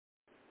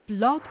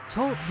Blog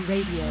Talk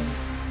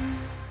Radio.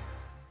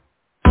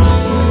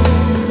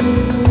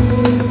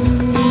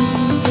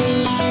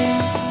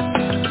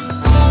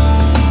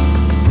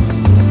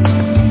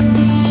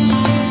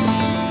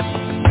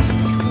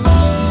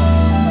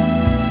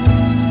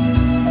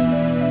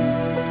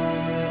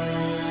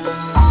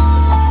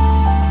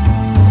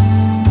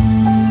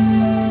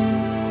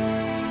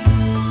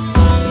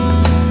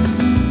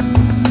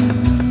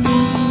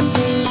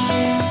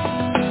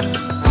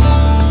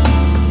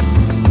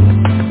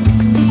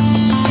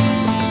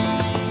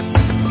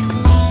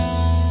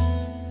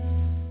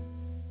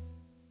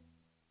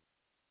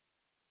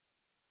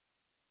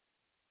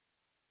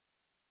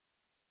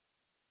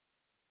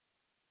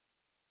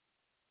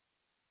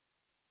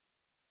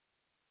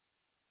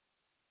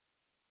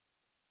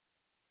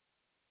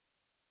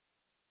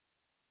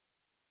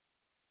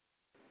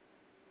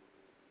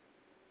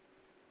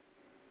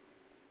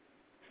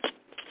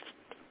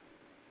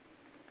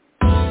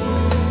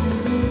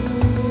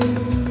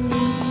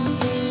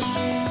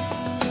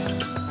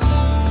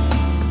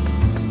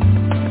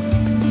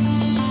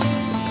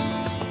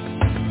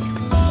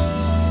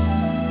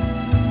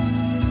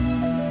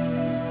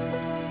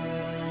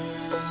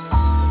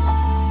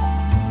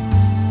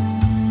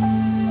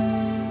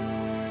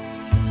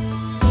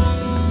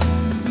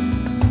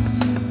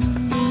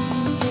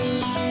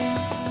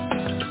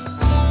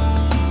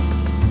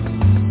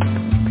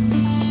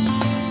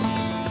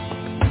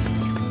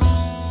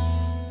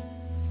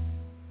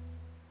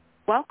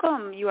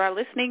 Welcome. You are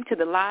listening to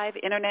the live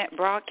internet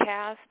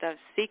broadcast of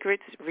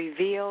Secrets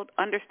Revealed.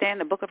 Understand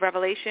the Book of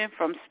Revelation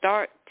from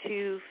start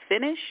to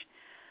finish.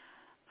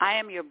 I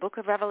am your Book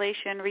of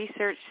Revelation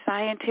research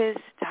scientist,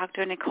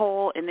 Dr.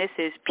 Nicole, and this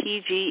is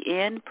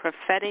PGN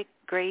Prophetic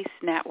Grace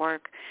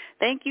Network.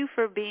 Thank you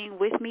for being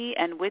with me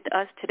and with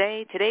us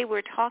today. Today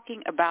we're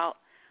talking about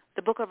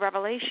the Book of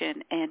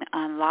Revelation and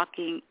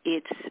unlocking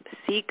its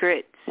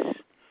secrets.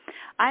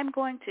 I'm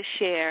going to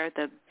share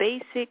the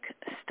basic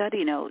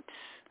study notes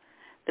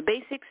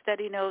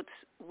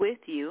with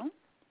you.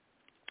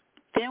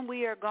 Then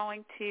we are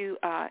going to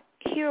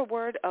hear a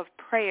word of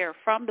prayer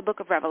from the Book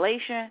of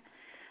Revelation.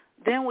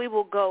 Then we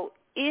will go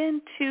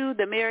into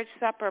the marriage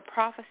supper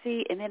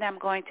prophecy, and then I'm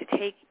going to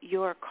take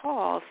your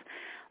calls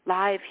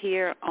live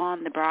here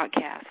on the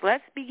broadcast.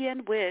 Let's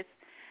begin with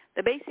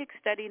the basic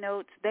study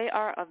notes. They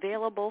are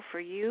available for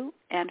you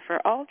and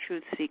for all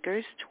truth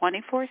seekers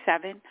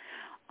 24/7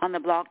 on the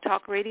Blog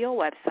Talk Radio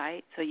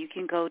website. So you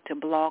can go to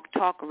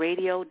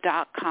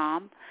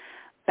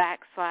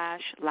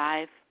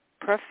blogtalkradio.com/live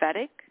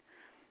prophetic.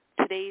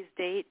 Today's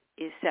date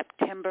is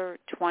September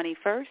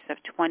 21st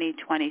of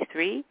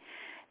 2023.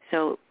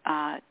 So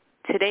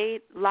today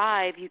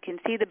live you can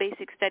see the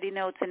basic study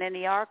notes, and in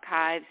the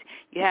archives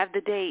you have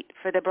the date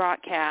for the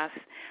broadcast,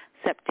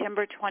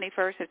 September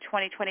 21st of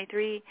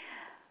 2023.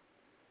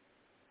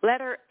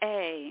 Letter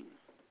A.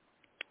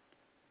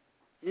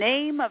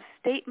 Name of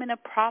statement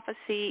of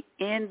prophecy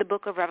in the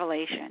Book of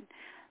Revelation.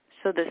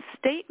 So the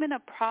statement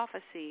of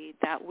prophecy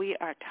that we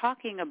are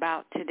talking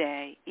about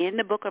today in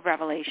the Book of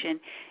Revelation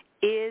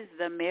is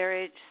the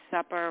marriage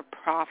supper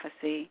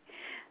prophecy.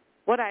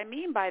 What I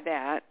mean by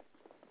that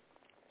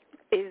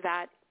is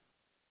that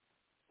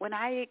when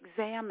I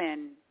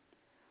examine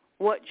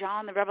what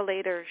John the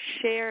Revelator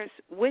shares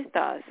with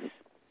us,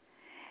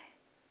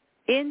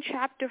 in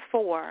chapter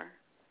 4,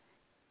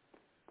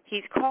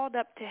 he's called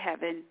up to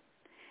heaven,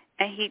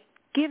 and he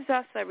gives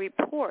us a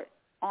report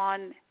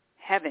on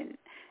heaven.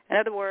 In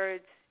other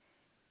words,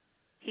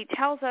 he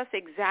tells us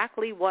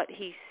exactly what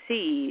he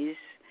sees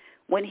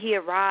when he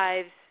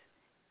arrives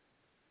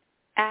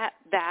at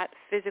that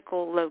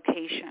physical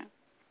location.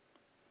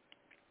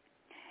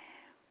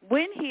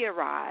 When he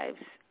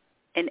arrives,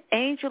 an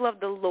angel of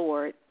the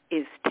Lord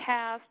is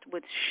tasked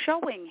with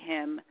showing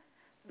him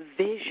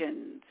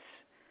visions.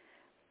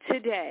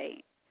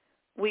 Today,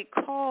 we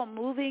call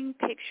moving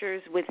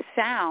pictures with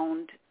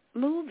sound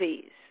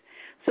movies.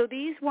 So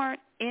these weren't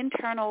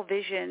internal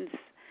visions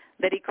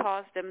that he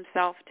caused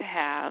himself to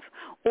have,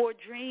 or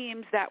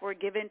dreams that were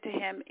given to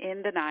him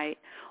in the night,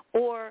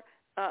 or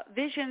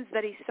visions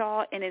that he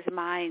saw in his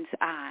mind's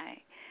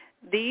eye.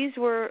 These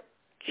were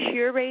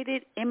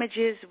curated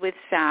images with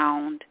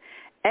sound,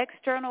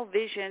 external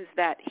visions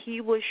that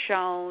he was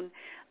shown,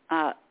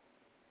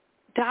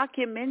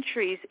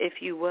 documentaries,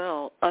 if you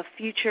will, of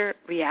future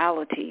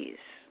realities.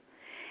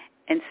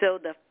 And so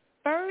the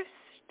first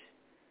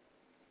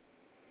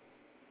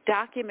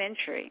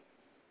documentary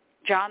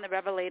John the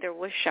Revelator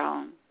was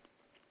shown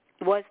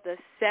was the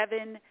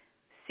Seven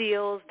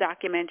Seals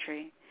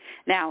documentary.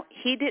 Now,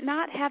 he did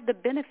not have the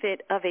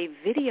benefit of a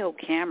video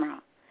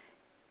camera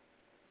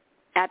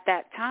at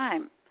that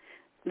time.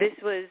 This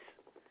was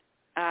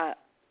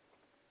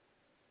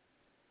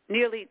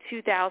nearly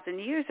 2,000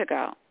 years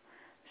ago.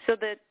 So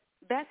the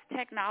best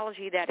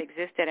technology that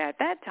existed at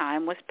that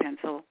time was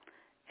pencil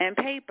and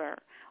paper,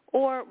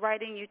 or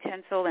writing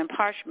utensil and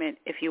parchment,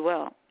 if you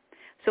will.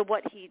 So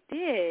what he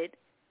did,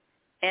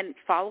 and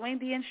following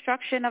the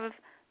instruction of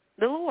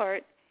the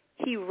Lord,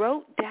 he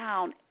wrote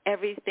down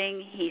everything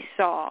he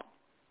saw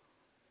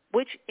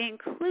which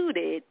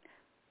included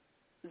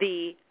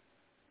the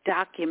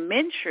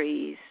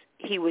documentaries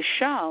he was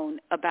shown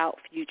about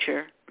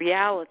future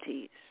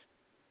realities.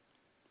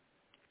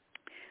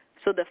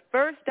 So the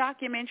first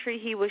documentary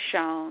he was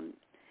shown,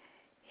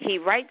 he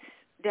writes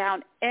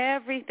down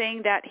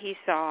everything that he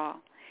saw,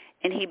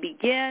 and he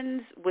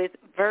begins with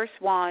verse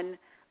 1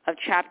 of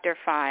chapter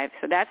 5.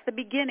 So that's the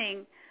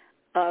beginning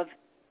of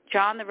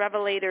John the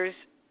Revelator's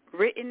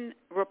written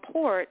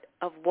report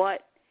of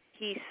what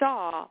he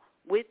saw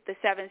with the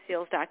Seven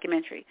Seals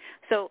documentary.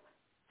 So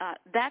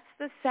that's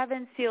the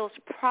Seven Seals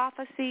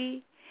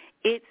prophecy.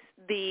 It's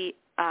the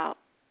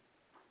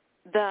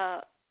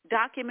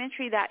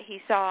documentary that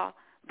he saw,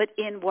 but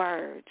in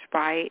words,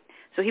 right?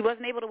 So he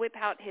wasn't able to whip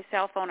out his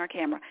cell phone or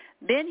camera.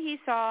 Then he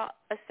saw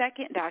a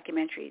second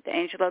documentary. The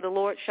angel of the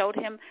Lord showed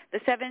him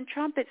the seven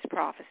trumpets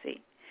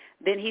prophecy.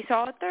 Then he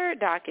saw a third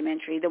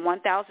documentary, the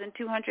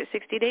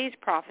 1,260 days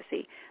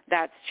prophecy.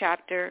 That's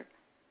chapter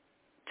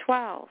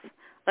 12.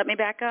 Let me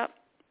back up.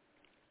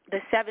 The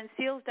Seven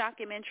Seals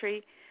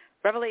documentary,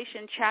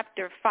 Revelation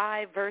chapter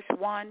 5, verse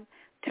 1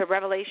 to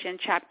Revelation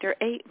chapter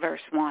 8,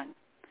 verse 1.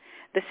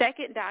 The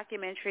second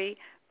documentary,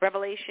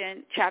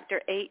 Revelation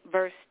chapter 8,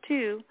 verse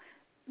 2,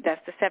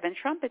 that's the seven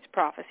trumpets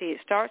prophecy.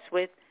 It starts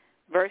with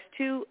verse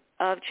 2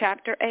 of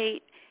chapter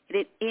 8, and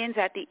it ends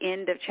at the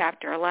end of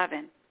chapter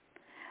 11.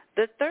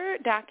 The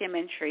third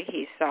documentary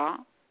he saw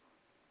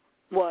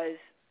was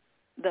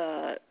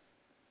the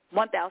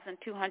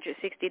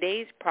 1,260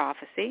 days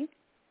prophecy,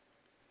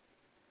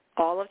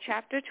 all of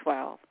chapter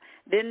 12.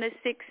 Then the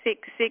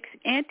 666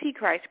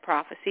 Antichrist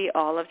prophecy,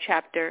 all of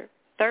chapter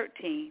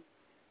 13.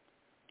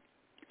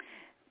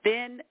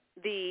 Then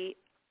the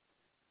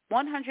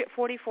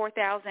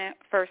 144,000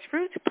 first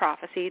fruits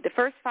prophecy, the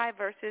first 5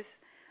 verses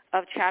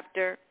of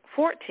chapter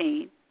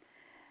 14.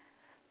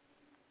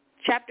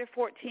 Chapter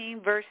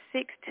 14, verse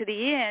 6 to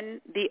the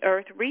end, the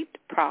earth reaped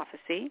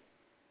prophecy.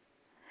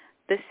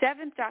 The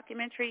seventh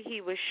documentary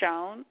he was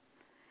shown,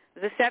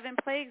 the seven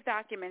plagues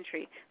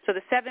documentary. So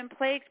the seven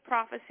plagues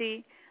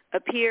prophecy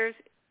appears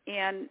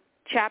in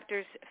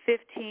chapters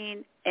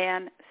 15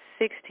 and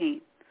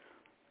 16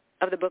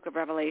 of the book of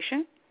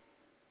Revelation.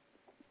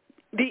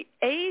 The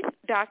eighth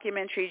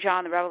documentary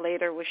John the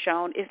Revelator was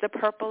shown is the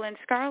purple and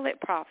scarlet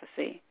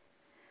prophecy,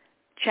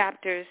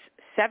 chapters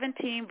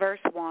 17, verse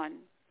 1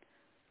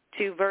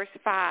 to verse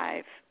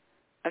 5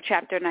 of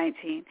chapter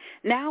 19.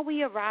 Now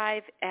we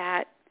arrive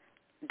at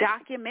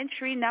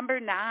documentary number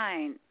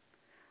 9,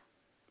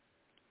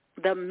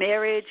 the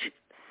marriage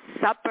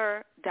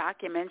supper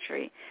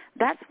documentary.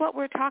 That's what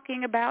we're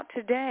talking about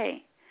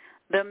today,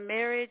 the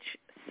marriage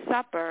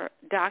supper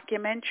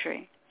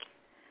documentary.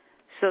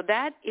 So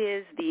that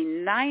is the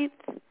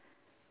 9th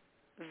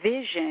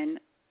vision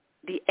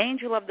the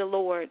angel of the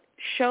Lord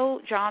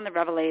showed John the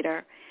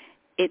Revelator.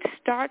 It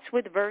starts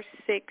with verse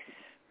 6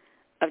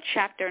 of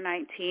chapter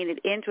 19. It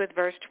ends with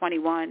verse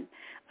 21.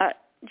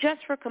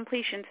 Just for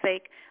completion's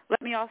sake, let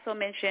me also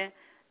mention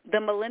the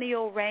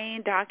Millennial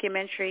Reign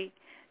documentary,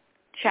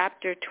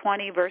 chapter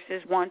 20,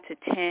 verses 1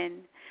 to 10.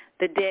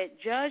 The Dead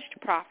Judged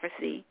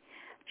prophecy,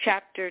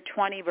 chapter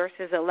 20,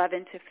 verses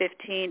 11 to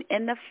 15.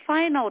 And the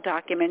final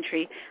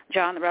documentary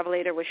John the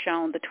Revelator was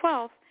shown, the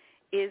 12th,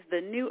 is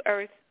the New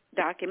Earth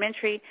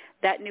documentary.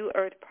 That New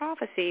Earth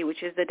prophecy,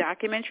 which is the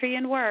documentary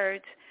in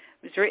words,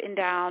 was written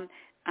down,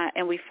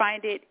 and we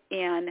find it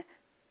in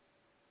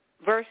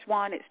verse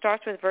 1. It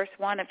starts with verse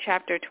 1 of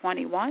chapter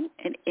 21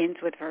 and ends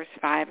with verse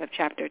 5 of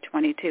chapter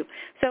 22.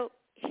 So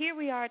here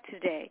we are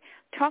today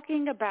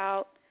talking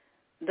about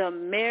the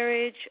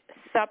marriage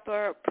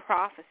supper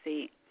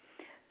prophecy.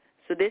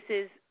 So this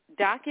is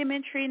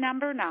documentary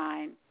number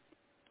 9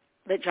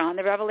 that John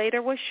the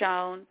Revelator was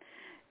shown.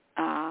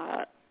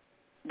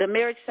 The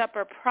marriage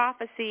supper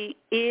prophecy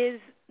is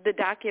the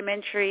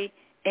documentary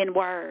in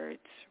words,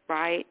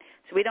 right?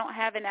 So we don't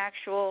have an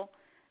actual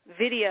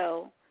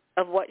video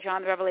of what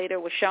John the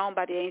Revelator was shown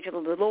by the angel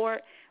of the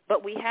Lord,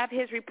 but we have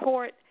his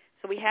report.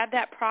 So we have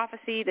that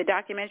prophecy, the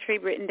documentary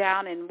written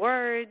down in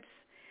words.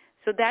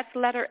 So that's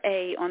letter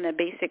A on the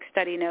basic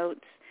study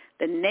notes.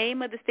 The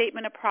name of the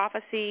statement of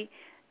prophecy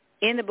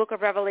in the book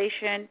of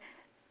Revelation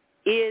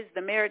is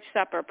the marriage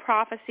supper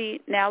prophecy.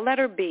 Now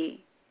letter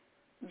B.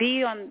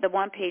 B on the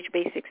one-page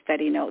basic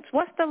study notes.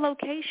 What's the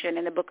location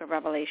in the book of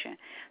Revelation?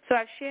 So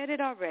I've shared it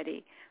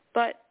already,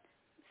 but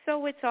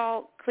so it's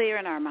all clear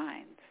in our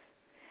minds.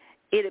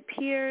 It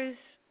appears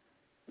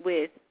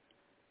with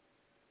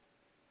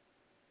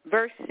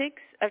verse 6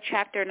 of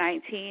chapter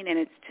 19, and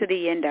it's to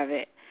the end of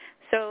it.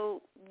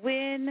 So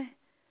when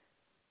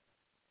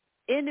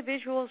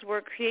individuals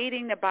were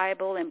creating the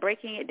Bible and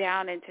breaking it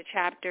down into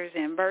chapters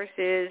and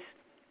verses,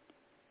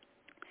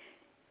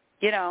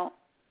 you know,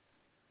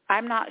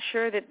 I'm not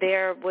sure that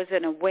there was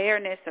an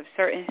awareness of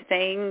certain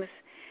things.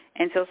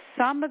 And so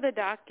some of the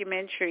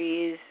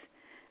documentaries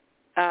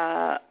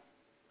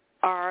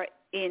are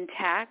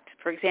intact.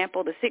 For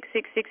example, the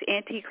 666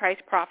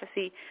 Antichrist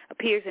prophecy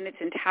appears in its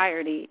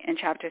entirety in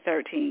chapter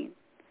 13.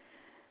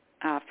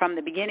 From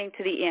the beginning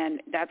to the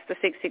end, that's the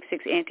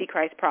 666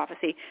 Antichrist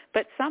prophecy.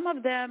 But some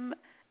of them,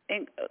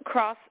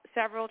 across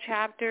several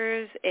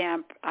chapters,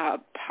 and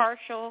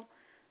partial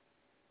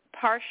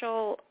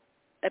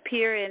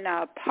appear in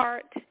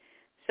part.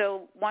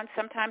 So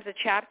sometimes a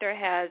chapter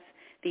has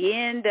the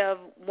end of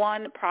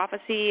one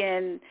prophecy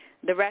and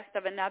the rest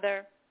of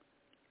another.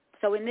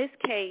 So in this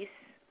case,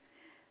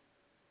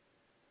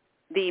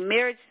 the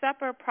marriage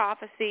supper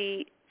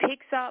prophecy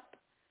picks up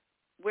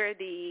where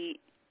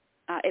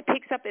it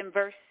picks up in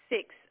verse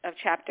 6 of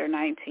chapter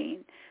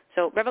 19.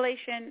 So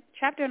Revelation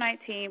chapter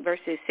 19,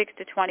 verses 6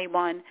 to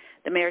 21,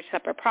 the marriage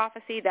supper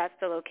prophecy, that's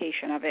the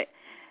location of it.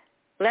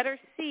 Letter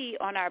C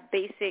on our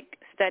basic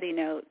study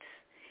notes.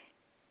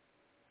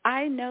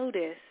 I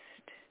noticed,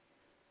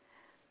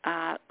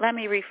 let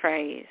me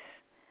rephrase.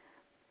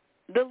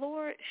 The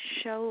Lord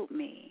showed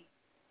me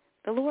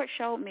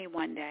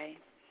one day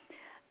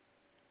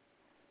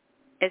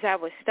as I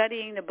was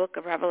studying the book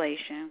of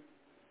Revelation,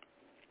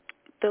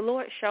 the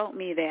Lord showed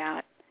me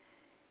that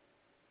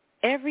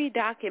every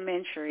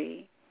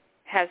documentary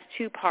has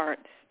two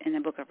parts in the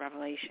book of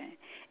Revelation.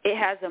 It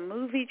has a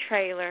movie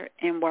trailer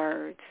and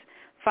words,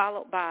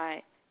 followed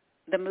by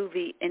the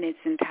movie in its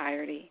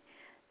entirety.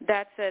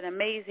 That's an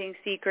amazing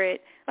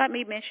secret. Let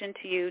me mention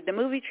to you, the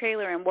movie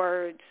trailer and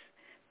words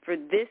for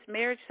this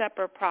marriage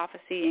supper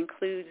prophecy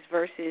includes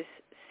verses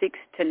 6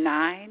 to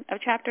 9 of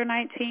chapter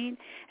 19,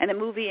 and the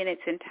movie in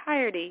its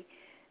entirety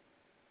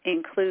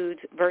includes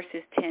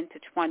verses 10 to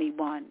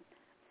 21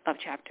 of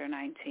chapter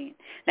 19.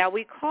 Now,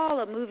 we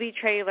call a movie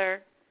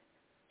trailer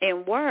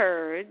in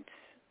words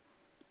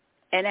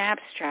an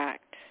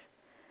abstract.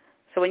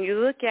 So when you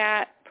look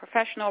at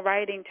professional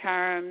writing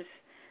terms,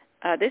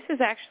 this is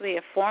actually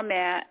a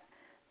format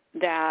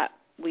that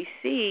we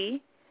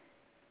see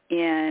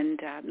in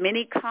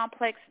many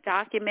complex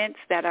documents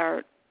that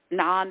are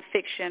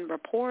nonfiction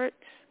reports.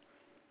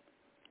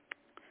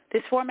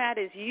 This format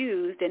is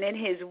used, and in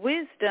his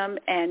wisdom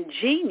and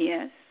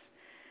genius,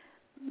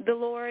 the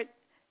Lord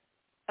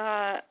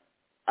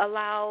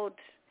allowed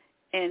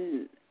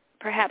and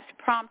perhaps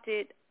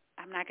prompted,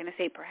 I'm not going to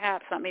say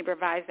perhaps, let me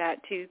revise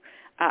that too.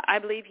 I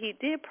believe he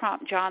did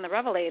prompt John the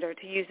Revelator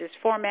to use this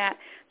format.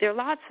 There are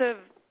lots of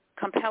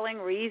compelling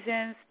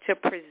reasons to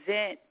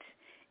present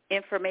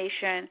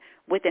information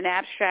with an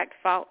abstract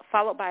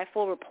followed by a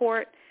full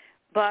report.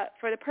 But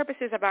for the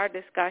purposes of our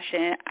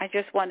discussion, I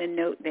just want to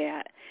note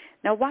that.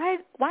 Now, why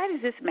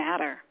does this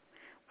matter?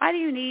 Why do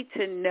you need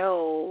to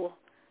know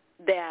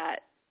that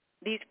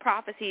these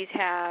prophecies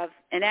have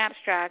an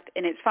abstract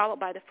and it's followed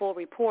by the full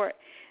report?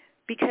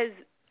 Because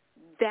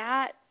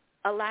that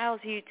allows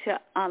you to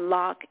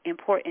unlock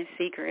important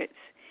secrets.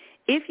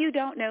 If you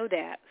don't know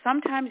that,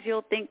 sometimes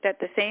you'll think that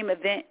the same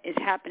event is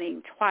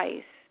happening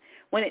twice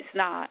when it's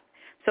not.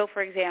 So,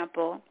 for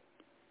example,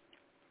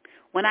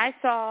 when I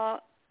saw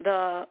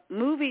the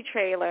movie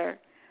trailer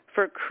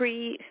for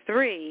Creed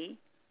 3,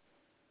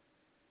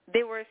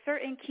 there were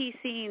certain key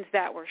scenes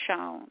that were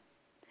shown.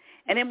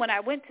 And then when I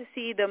went to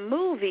see the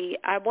movie,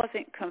 I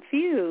wasn't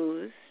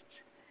confused.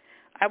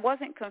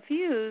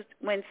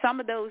 When some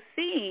of those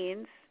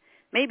scenes,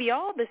 maybe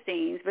all the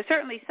scenes, but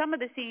certainly some of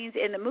the scenes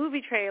in the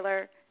movie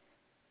trailer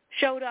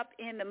showed up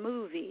in the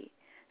movie.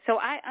 So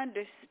I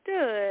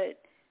understood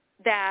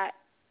that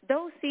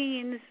those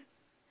scenes,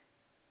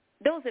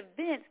 those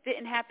events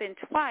didn't happen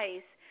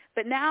twice,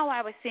 but now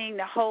I was seeing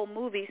the whole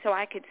movie so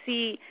I could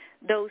see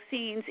those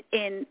scenes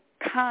in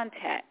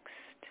context,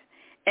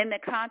 in the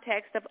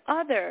context of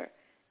other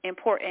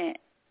important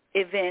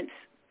events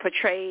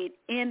portrayed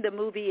in the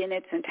movie in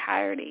its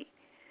entirety.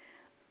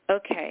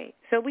 Okay,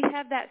 so we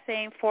have that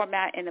same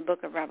format in the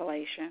book of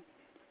Revelation.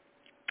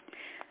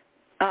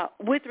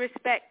 With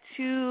respect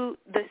to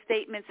the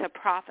statements of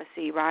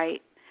prophecy,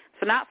 right?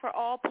 So not for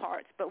all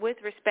parts, but with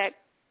respect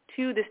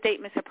to the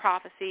statements of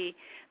prophecy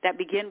that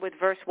begin with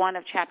verse 1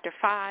 of chapter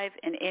 5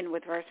 and end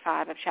with verse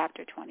 5 of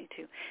chapter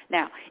 22.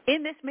 Now,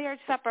 in this marriage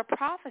supper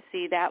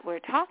prophecy that we're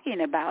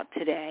talking about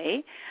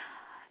today,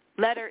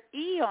 letter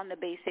E on the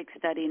basic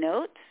study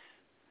notes,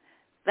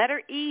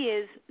 letter E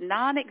is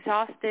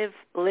non-exhaustive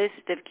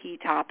list of key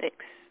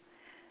topics.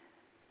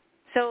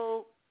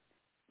 So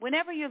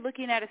whenever you're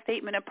looking at a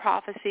statement of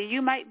prophecy,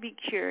 you might be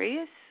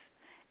curious,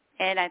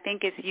 and I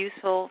think it's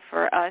useful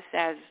for us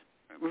as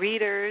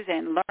readers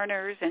and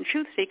learners and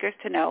truth seekers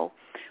to know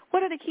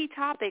what are the key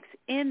topics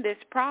in this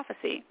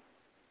prophecy.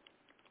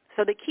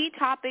 So the key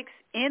topics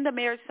in the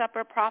marriage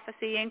supper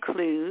prophecy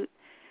include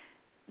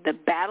the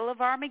battle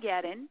of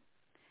Armageddon,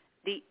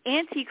 the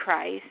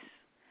Antichrist,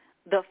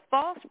 the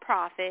false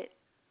prophet,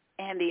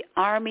 and the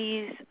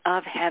armies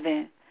of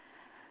heaven.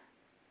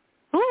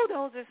 Ooh,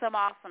 those are some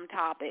awesome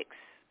topics.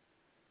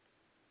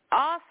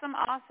 Awesome,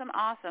 awesome,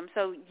 awesome.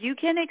 So you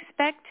can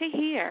expect to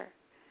hear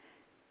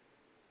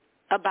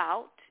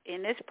about,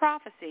 in this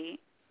prophecy,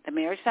 the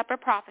marriage supper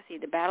prophecy,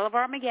 the battle of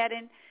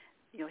Armageddon.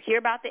 You'll hear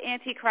about the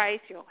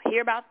Antichrist, you'll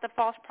hear about the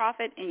false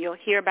prophet, and you'll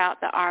hear about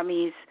the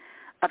armies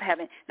of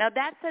heaven. Now,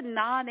 that's a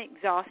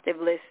non-exhaustive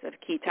list of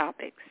key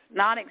topics.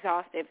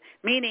 Non-exhaustive,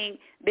 meaning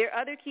there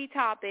are other key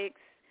topics,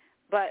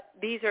 but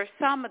these are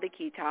some of the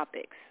key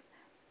topics.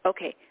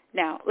 Okay,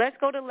 Now, let's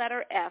go to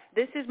letter F.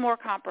 This is more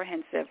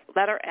comprehensive.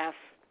 Letter F.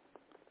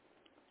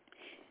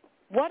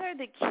 What are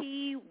the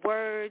key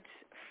words,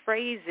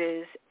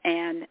 phrases,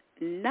 and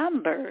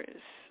numbers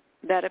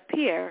that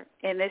appear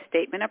in this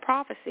statement of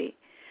prophecy?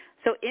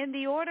 So in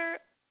the order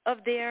of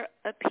their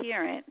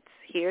appearance,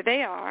 here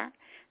they are.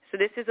 So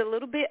this is a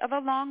little bit of a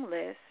long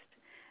list.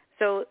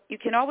 So you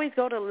can always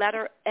go to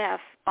letter F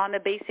on the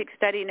basic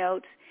study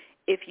notes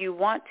if you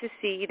want to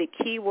see the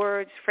key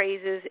words,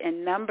 phrases,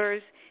 and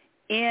numbers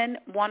in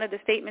one of the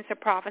statements of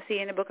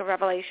prophecy in the book of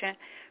Revelation.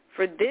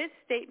 For this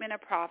statement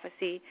of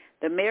prophecy,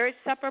 the marriage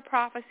supper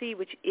prophecy,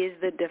 which is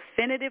the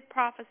definitive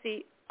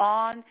prophecy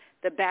on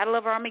the Battle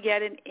of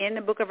Armageddon in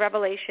the book of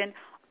Revelation,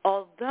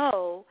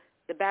 although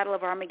the Battle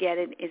of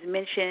Armageddon is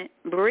mentioned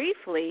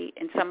briefly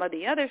in some of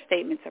the other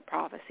statements of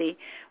prophecy,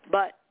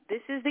 but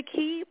this is the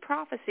key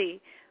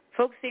prophecy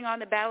focusing on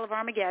the Battle of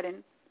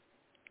Armageddon.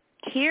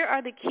 Here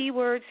are the key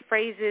words,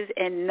 phrases,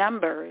 and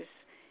numbers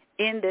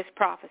in this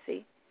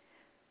prophecy.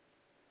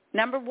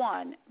 Number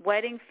 1,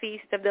 wedding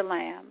feast of the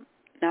Lamb.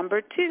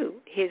 Number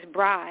 2, his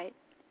bride.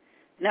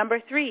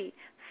 Number 3,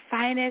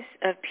 finest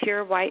of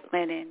pure white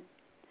linen.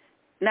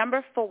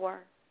 Number 4,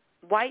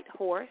 white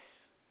horse.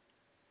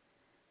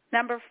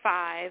 Number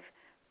 5,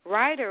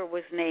 rider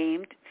was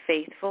named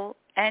faithful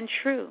and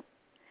true.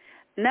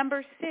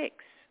 Number 6,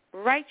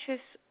 righteous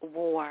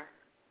war.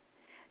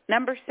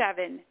 Number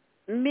 7,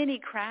 many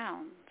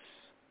crowns.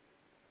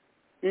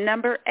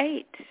 Number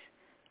 8,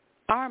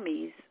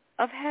 armies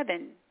of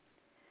heaven.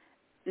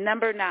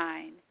 Number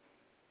 9,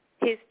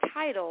 his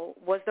title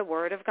was the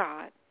Word of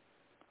God.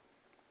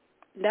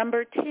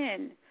 Number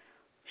 10,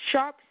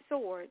 sharp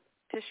sword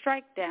to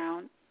strike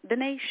down the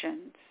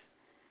nations.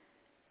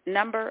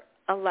 Number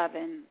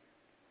 11,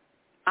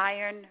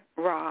 iron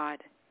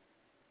rod.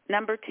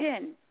 Number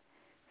 10,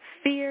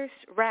 fierce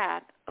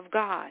wrath of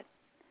God.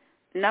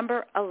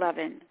 Number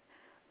 11,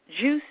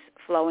 juice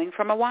flowing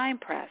from a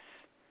winepress.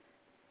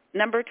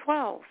 Number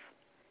 12,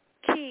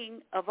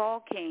 King of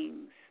all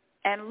kings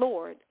and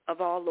Lord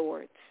of all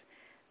lords.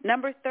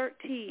 Number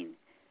 13,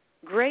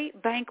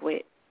 great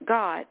banquet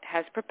God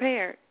has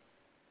prepared.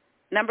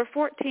 Number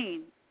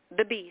 14,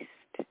 the beast.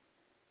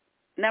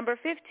 Number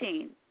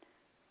 15,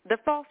 the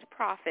false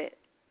prophet.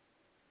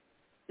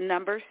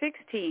 Number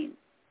 16,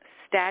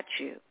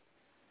 statue.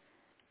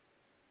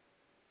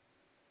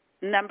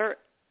 Number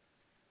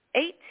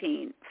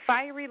 18,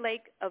 fiery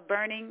lake of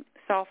burning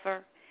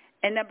sulfur.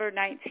 And number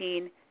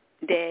 19,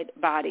 dead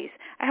bodies.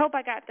 I hope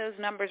I got those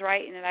numbers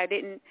right and that I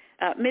didn't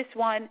miss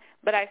one,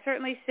 but I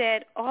certainly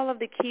said all of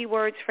the key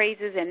words,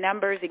 phrases, and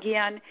numbers.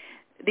 Again,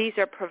 these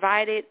are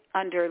provided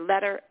under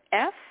letter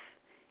F,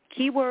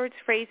 keywords,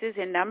 phrases,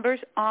 and numbers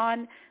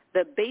on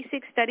the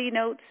basic study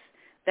notes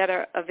that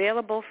are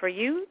available for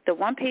you, the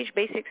one-page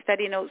basic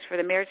study notes for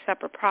the Marriage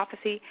Supper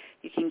Prophecy.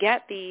 You can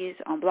get these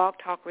on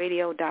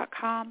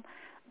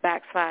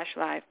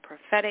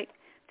blogtalkradio.com/live-prophetic.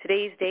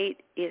 Today's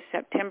date is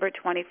September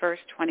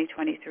 21st,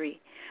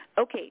 2023.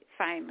 Okay,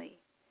 finally,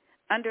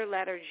 under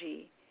letter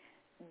G,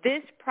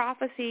 this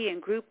prophecy and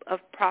group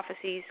of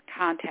prophecies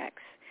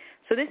context.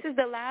 So this is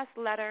the last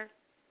letter,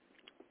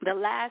 the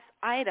last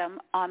item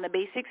on the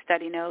basic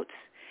study notes.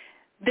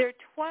 There are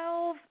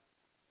 12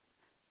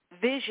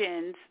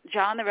 visions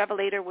John the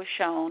Revelator was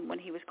shown when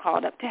he was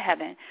called up to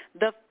heaven.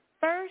 The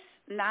first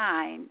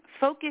 9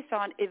 focus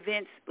on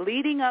events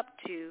leading up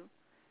to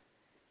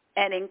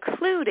and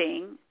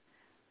including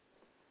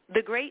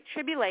the Great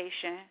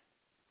Tribulation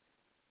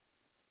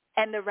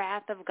and the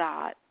wrath of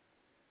God.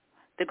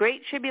 The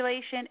Great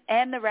Tribulation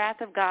and the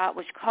wrath of God,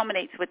 which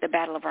culminates with the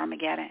Battle of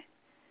Armageddon.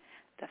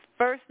 The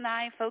first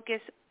 9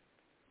 focus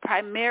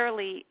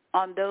primarily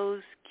on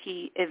those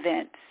key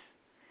events.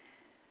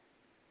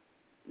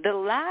 The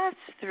last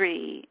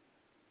 3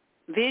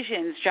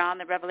 visions John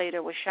the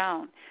Revelator was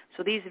shown.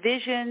 So these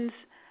visions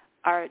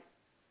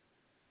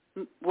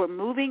were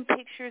moving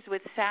pictures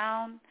with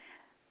sound.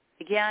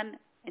 Again,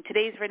 in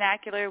today's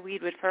vernacular,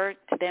 we'd refer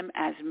to them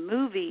as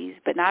movies,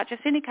 but not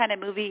just any kind of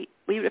movie.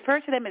 We refer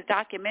to them as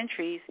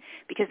documentaries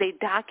because they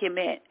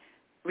document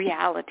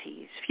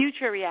realities,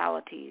 future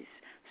realities,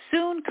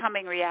 soon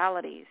coming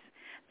realities.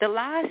 The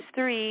last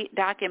 3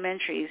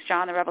 documentaries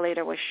John the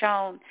Revelator was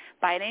shown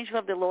by an angel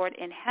of the Lord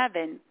in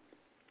heaven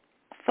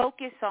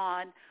focus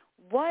on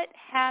what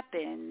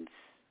happens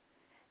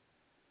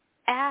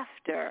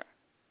after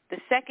the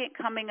second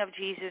coming of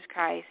Jesus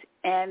Christ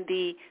and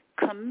the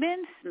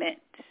commencement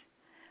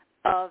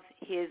of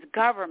his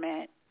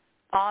government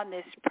on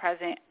this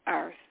present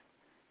earth.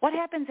 What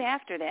happens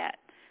after that?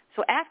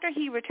 So after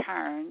he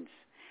returns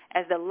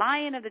as the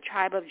Lion of the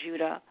tribe of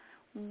Judah,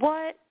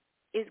 what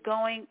is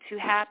going to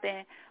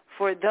happen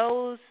for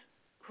those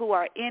who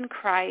are in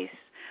Christ?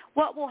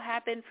 What will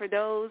happen for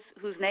those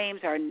whose names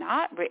are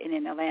not written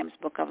in the Lamb's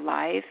Book of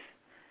Life?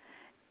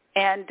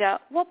 And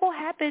what will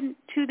happen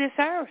to this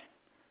earth?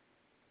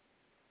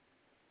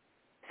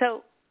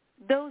 So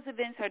those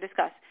events are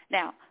discussed.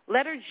 Now,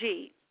 letter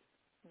G,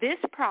 this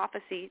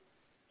prophecy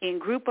in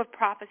group of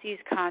prophecies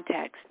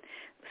context.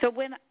 So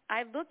when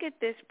I look at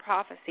this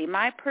prophecy,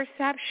 my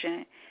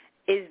perception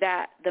is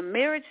that the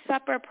marriage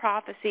supper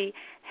prophecy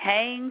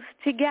hangs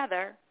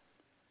together.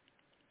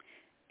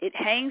 It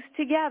hangs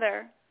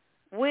together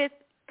with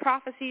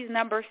prophecies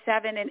number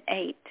 7 and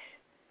 8.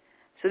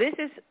 So this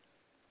is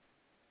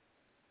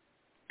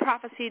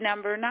prophecy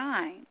number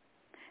 9.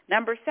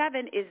 Number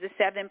 7 is the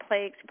 7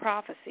 plagues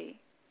prophecy.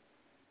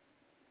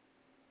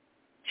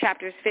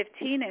 Chapters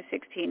 15 and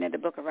 16 of the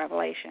book of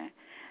Revelation.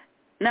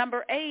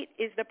 Number 8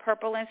 is the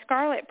purple and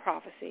scarlet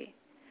prophecy.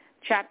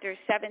 Chapters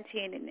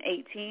 17 and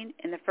 18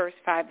 in the first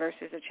 5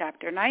 verses of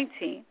chapter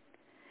 19.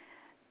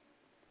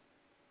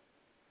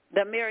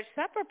 The marriage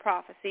supper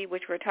prophecy,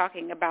 which we're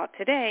talking about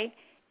today,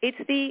 it's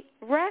the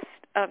rest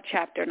of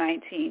chapter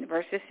 19,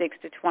 verses 6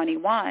 to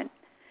 21.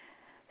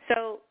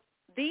 So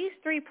these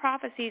 3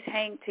 prophecies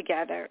hang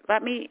together.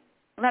 Let me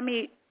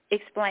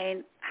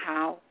explain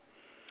how.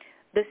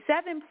 The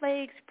 7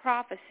 plagues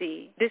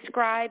prophecy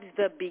describes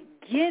the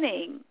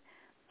beginning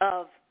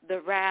of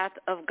the wrath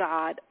of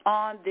God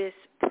on this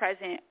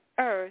present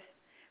earth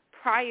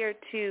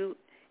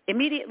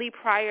immediately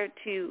prior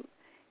to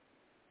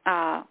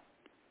the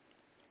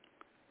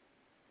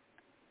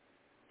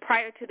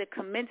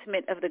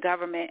commencement of the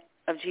government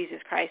of Jesus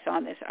Christ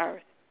on this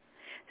earth.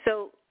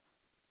 So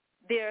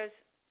there's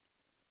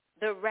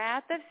the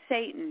wrath of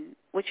Satan,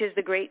 which is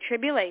the Great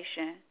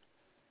Tribulation.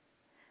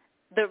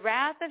 The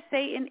wrath of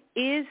Satan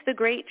is the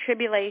Great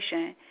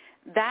Tribulation.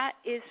 That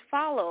is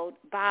followed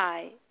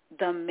by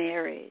the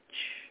marriage.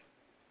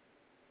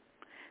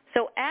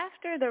 So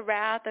after the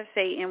wrath of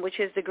Satan,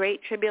 which is the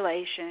Great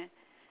Tribulation,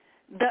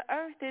 the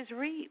earth is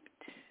reaped.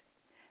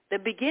 The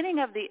beginning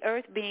of the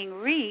earth being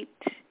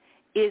reaped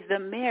is the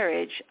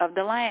marriage of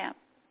the Lamb.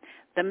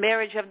 The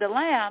marriage of the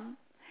Lamb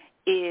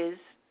is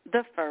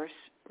the first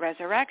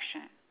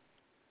resurrection.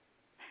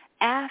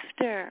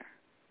 After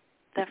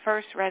the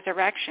first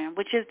resurrection,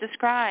 which is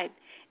described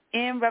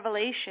in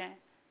Revelation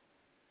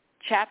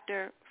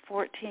chapter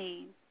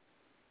 14.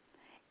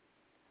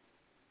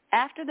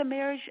 After the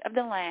marriage of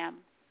the Lamb,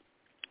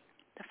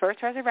 the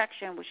first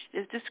resurrection, which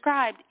is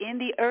described in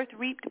the earth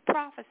reaped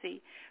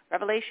prophecy,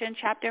 Revelation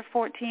chapter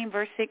 14,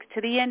 verse 6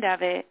 to the end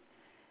of it,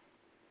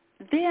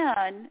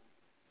 then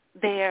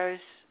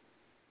there's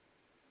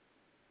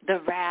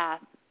the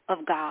wrath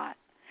of God.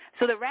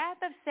 So the wrath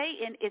of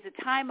Satan is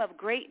a time of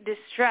great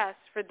distress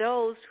for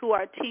those who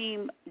are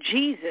team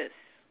Jesus.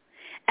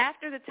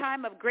 After the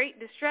time of great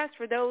distress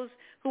for those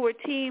who are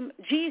team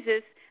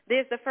Jesus,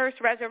 there's the first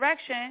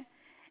resurrection,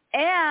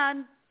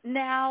 and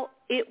now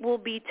it will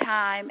be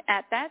time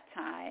at that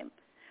time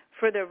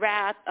for the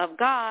wrath of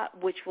God,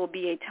 which will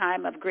be a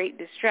time of great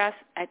distress.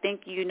 I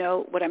think you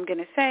know what I'm going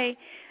to say.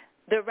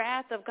 The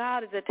wrath of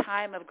God is a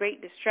time of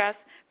great distress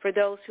for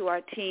those who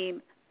are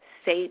team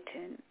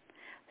Satan.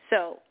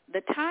 So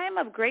the time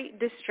of great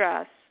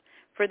distress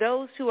for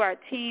those who are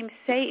team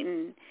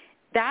Satan,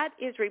 that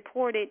is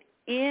reported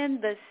in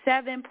the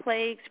 7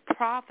 plagues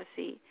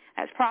prophecy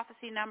as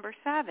prophecy number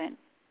 7,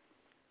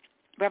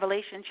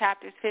 Revelation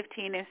chapters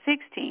 15 and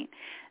 16.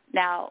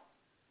 Now,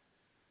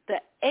 the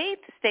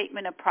 8th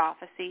statement of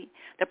prophecy,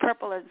 the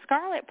purple and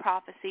scarlet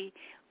prophecy,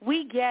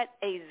 we get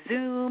a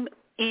zoom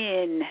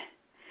in.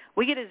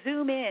 We get a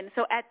zoom in.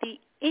 So at the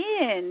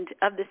end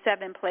of the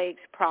 7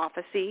 plagues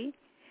prophecy,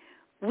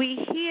 we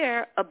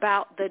hear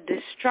about the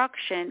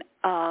destruction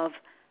of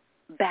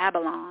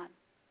Babylon.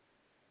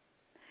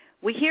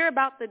 We hear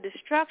about the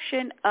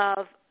destruction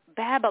of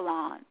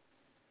Babylon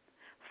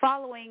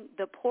following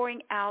the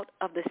pouring out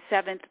of the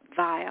 7th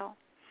vial.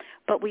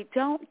 But we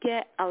don't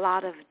get a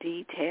lot of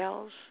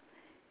details.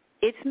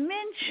 It's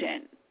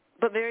mentioned,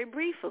 but very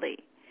briefly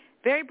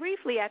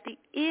at the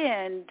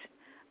end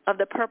of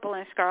the purple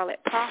and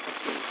scarlet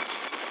prophecy.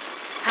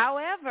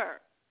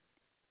 However,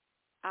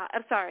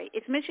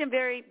 it's mentioned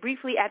very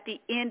briefly at the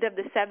end of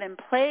the 7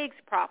 plagues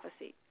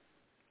prophecy.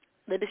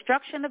 The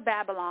destruction of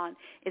Babylon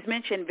is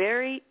mentioned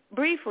very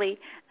briefly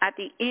at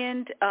the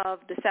end of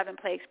the 7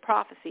 plagues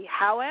prophecy.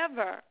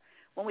 However,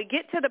 when we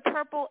get to the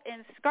purple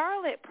and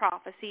scarlet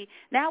prophecy,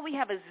 now we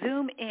have a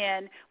zoom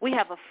in. We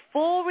have a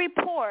full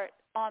report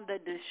on the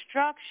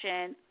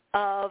destruction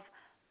of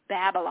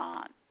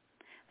Babylon.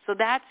 So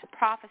that's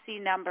prophecy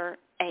number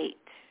 8.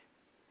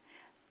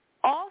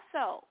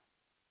 Also,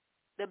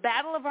 the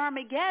Battle of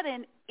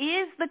Armageddon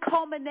is the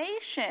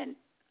culmination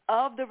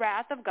of the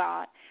wrath of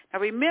God. Now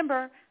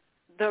remember,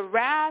 the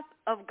wrath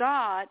of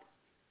God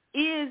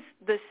is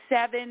the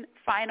 7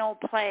 final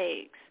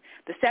plagues.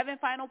 The 7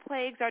 final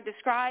plagues are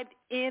described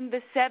in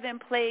the 7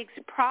 plagues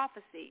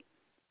prophecy.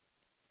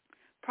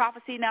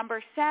 Prophecy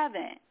number 7.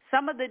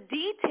 Some of the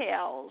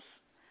details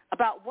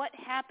about what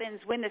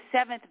happens when the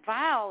 7th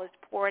vial is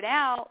poured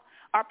out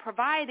are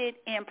provided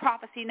in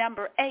prophecy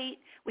number 8.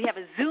 We have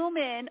a zoom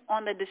in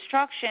on the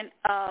destruction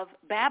of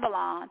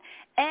Babylon.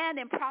 And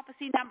in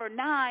prophecy number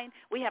 9,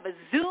 we have a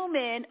zoom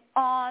in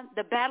on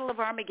the Battle of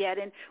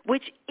Armageddon,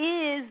 which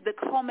is the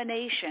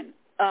culmination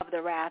of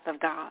the wrath of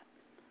God.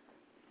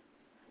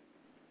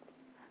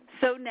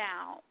 So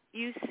now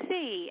you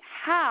see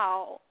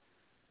how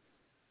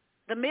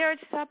the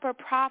marriage supper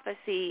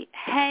prophecy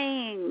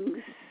hangs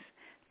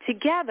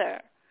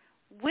together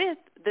with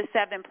the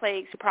 7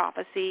 plagues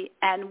prophecy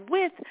and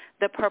with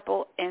the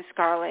purple and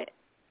scarlet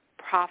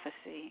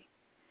prophecy.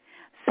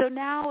 So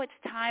now it's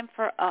time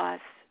for us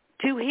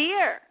to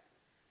hear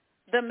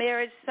the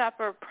marriage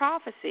supper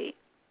prophecy.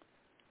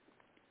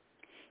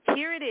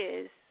 Here it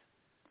is,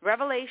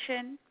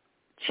 Revelation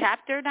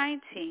chapter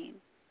 19,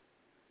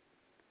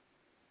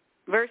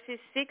 verses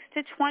 6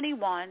 to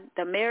 21,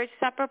 the marriage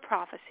supper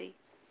prophecy.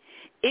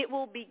 It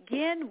will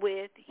begin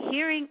with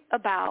hearing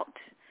about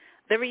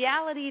the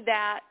reality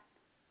that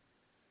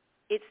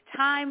it's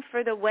time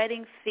for the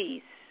wedding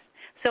feast.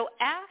 So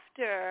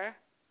after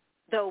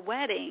the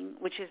wedding,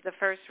 which is the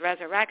first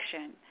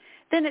resurrection,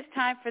 then it's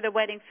time for the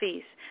wedding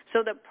feast.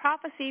 So the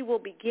prophecy will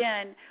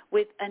begin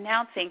with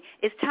announcing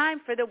it's time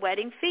for the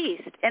wedding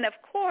feast. And of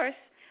course,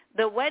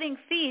 the wedding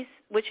feast,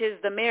 which is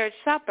the marriage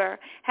supper,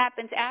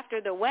 happens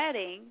after the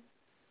wedding.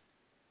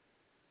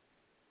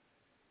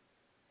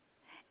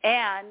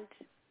 And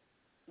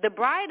the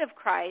bride of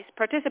Christ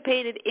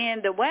participated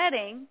in the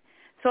wedding.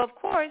 So of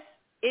course,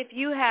 if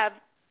you have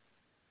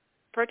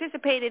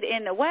participated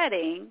in the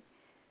wedding,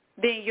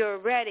 then you're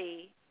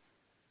ready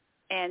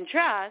and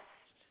dressed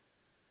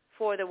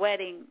for the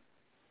wedding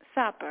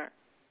supper.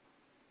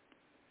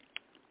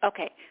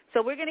 Okay,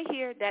 so we're going to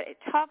hear that it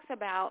talks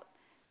about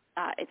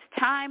it's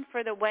time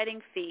for the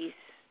wedding feast.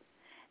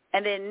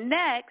 And then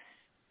next,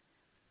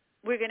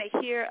 we're going to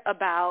hear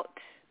about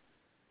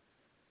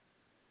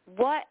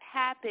what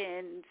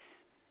happens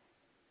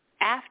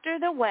after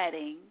the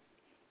wedding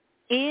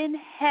in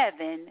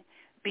heaven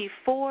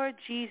before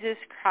Jesus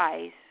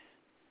Christ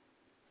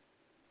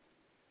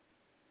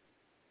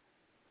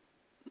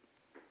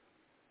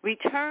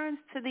returns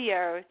to the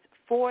earth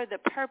for the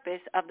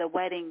purpose of the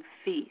wedding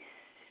feast.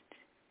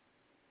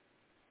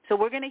 So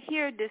we're going to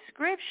hear a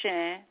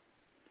description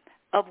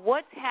of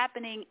what's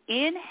happening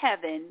in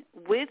heaven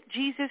with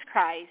Jesus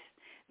Christ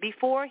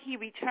before he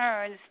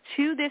returns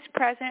to this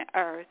present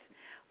earth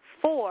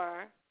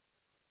for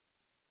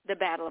the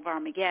Battle of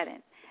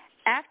Armageddon.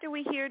 After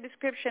we hear a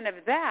description of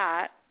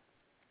that,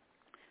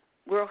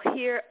 we'll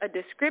hear a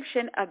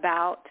description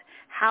about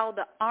how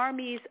the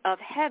armies of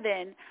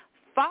heaven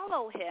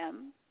follow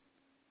him,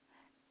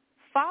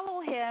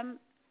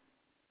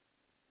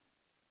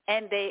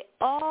 and they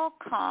all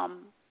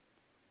come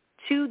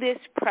to this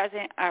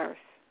present earth.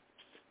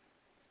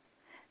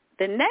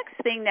 The next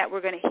thing that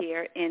we're going to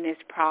hear in this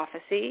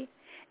prophecy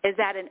is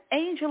that an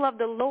angel of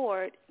the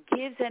Lord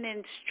gives an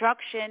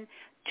instruction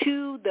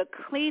to the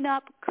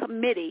cleanup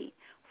committee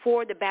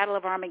for the Battle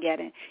of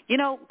Armageddon. You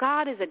know,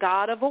 God is a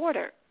God of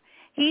order.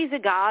 He's a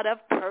God of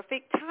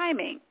perfect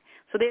timing.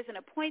 So there's an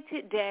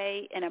appointed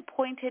day, an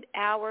appointed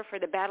hour for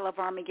the Battle of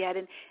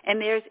Armageddon,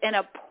 and there's an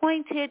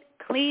appointed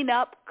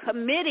cleanup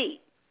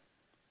committee.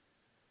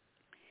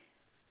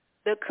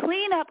 The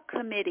cleanup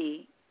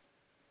committee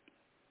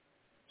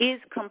is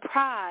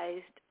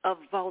comprised of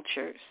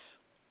vultures.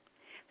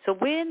 So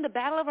when the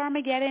Battle of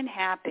Armageddon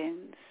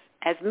happens,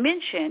 as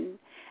mentioned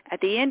at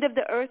the end of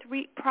the earth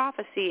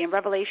prophecy in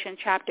Revelation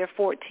chapter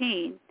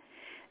 14,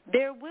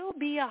 there will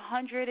be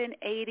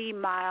 180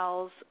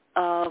 miles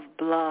of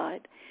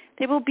blood.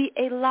 There will be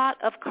a lot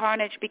of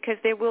carnage because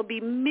there will be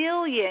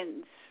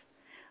millions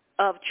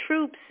of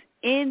troops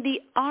in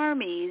the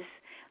armies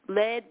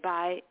led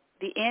by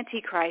the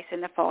Antichrist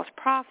and the false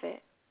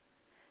prophet.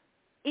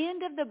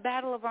 End of the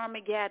Battle of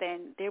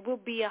Armageddon, there will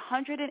be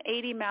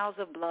 180 miles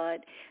of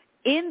blood.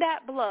 In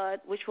that blood,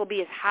 which will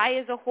be as high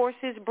as a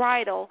horse's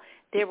bridle,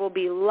 there will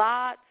be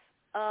lots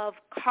of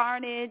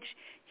carnage,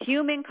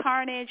 human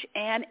carnage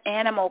and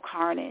animal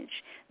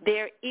carnage.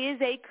 There is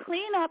a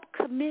cleanup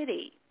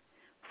committee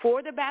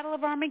for the Battle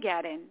of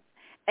Armageddon,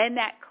 and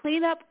that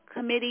cleanup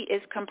committee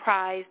is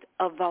comprised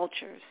of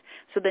vultures.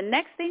 So the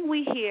next thing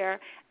we hear,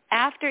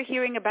 after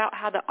hearing about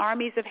how the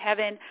armies of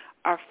heaven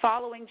are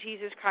following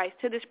Jesus Christ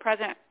to this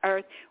present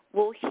earth,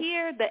 we'll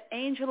hear the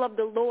angel of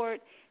the Lord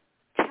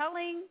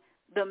telling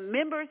the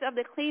members of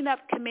the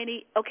cleanup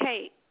committee,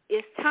 okay,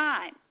 it's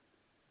time.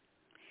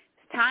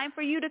 It's time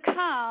for you to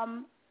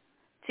come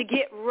to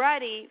get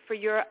ready for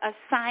your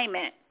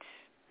assignment.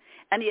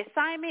 And the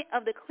assignment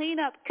of the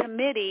cleanup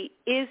committee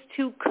is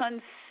to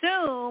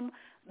consume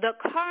the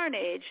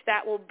carnage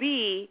that will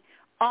be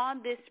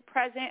on this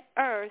present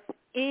earth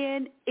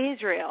in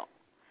Israel.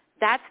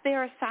 That's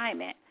their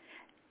assignment.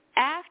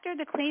 After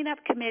the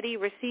cleanup committee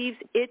receives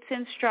its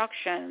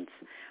instructions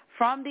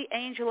from the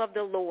angel of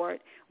the Lord,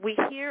 we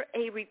hear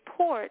a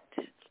report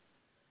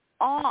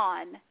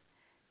on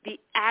the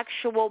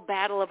actual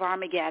Battle of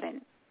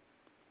Armageddon.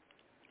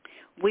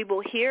 We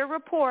will hear a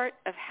report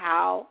of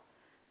how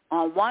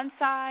on one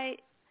side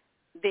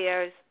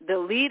there's the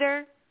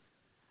leader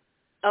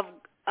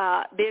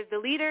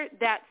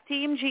that's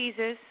Team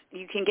Jesus.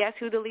 You can guess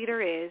who the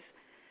leader is.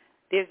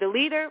 There's the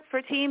leader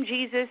for Team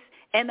Jesus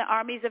and the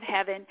armies of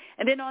heaven.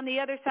 And then on the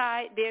other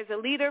side, there's a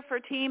leader for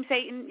Team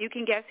Satan. You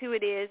can guess who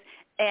it is.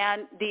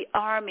 And the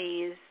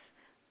armies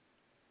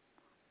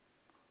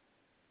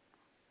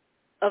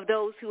of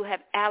those who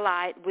have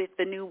allied with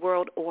the New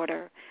World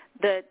Order,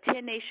 the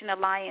 10-nation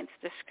alliance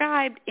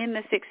described in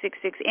the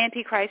 666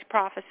 Antichrist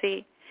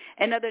prophecy,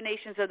 and other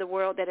nations of the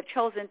world that have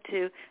chosen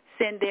to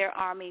send their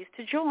armies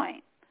to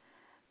join.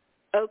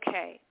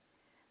 Okay.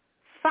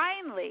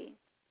 Finally,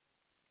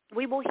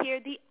 we will hear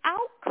the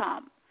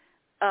outcome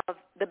of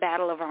the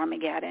Battle of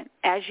Armageddon.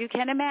 As you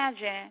can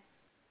imagine,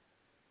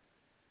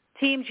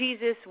 Team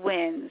Jesus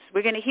wins.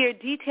 We're going to hear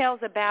details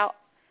about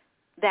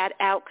that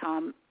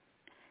outcome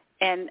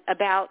and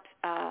about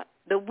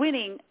the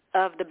winning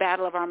of the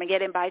Battle of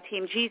Armageddon by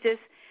Team Jesus.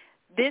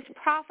 This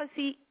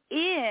prophecy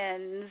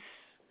ends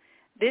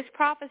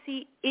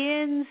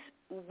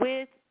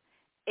with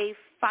a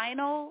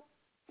final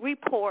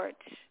report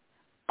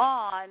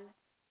on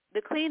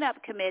the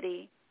cleanup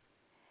committee.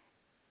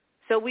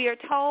 So we are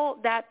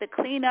told that the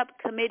cleanup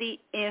committee,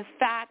 in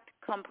fact,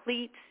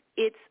 completes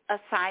its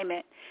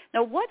assignment.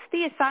 Now, what's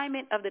the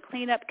assignment of the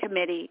cleanup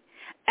committee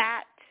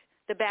at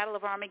the Battle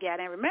of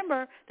Armageddon?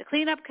 Remember, the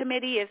cleanup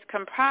committee is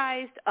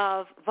comprised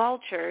of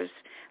vultures.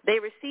 They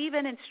receive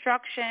an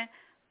instruction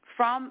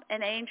from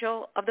an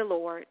angel of the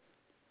Lord.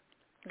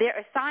 Their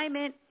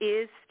assignment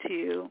is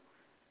to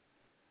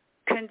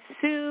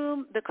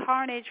consume the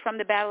carnage from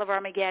the Battle of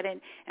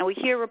Armageddon, and we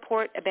hear a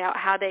report about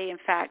how they, in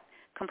fact,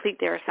 complete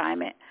their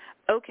assignment.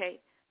 Okay,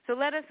 so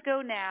let us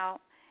go now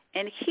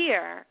and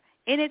hear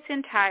in its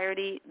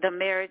entirety the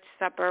marriage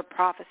supper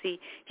prophecy.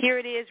 Here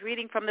it is,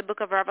 reading from the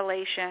book of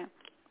Revelation.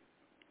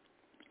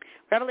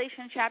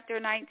 Revelation chapter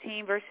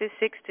 19, verses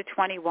 6 to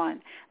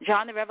 21.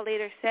 John the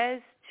Revelator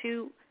says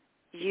to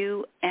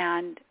you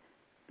and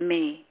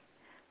me,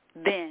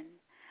 "Then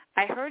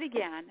I heard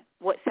again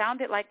what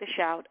sounded like the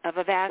shout of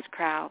a vast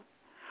crowd,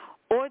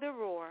 or the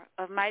roar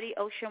of mighty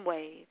ocean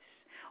waves,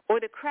 or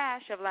the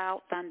crash of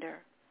loud thunder.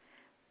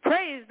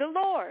 Praise the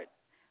Lord,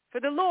 for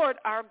the Lord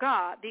our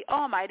God, the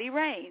Almighty,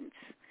 reigns.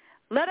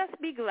 Let us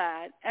be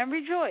glad and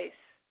rejoice,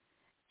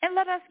 and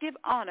let us give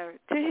honor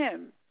to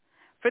him.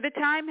 For the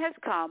time has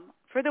come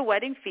for the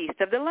wedding feast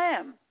of the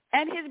Lamb,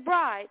 and his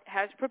bride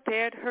has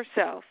prepared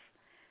herself.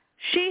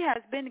 She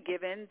has been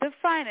given the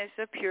finest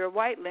of pure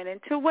white linen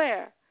to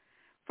wear,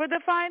 for the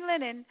fine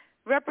linen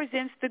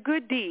represents the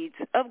good deeds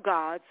of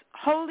God's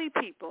holy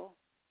people."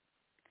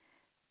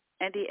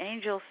 And the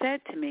angel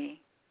said to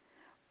me,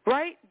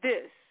 "Write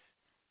this,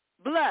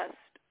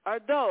 blessed are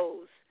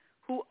those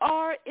who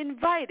are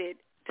invited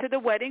to the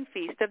wedding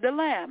feast of the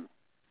Lamb."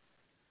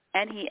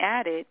 And he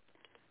added,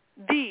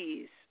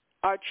 "These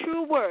are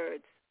true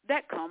words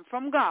that come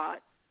from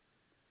God."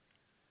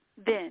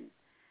 Then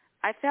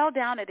I fell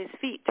down at his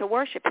feet to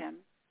worship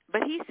him,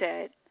 but he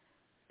said,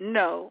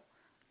 "No,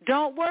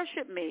 don't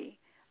worship me.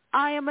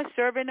 I am a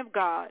servant of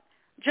God,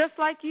 just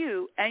like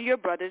you and your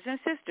brothers and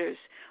sisters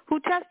who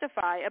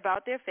testify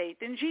about their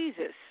faith in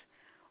Jesus.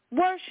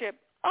 Worship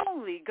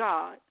only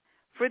God,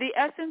 for the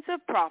essence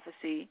of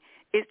prophecy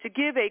is to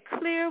give a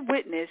clear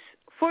witness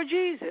for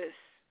Jesus."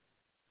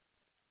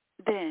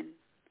 Then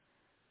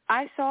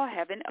I saw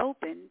heaven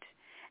opened,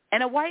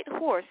 and a white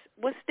horse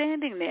was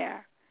standing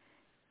there.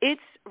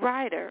 Its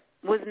rider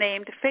was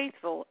named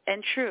Faithful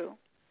and True,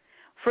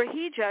 for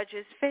he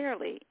judges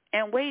fairly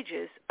and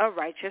wages a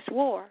righteous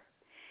war.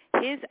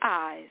 His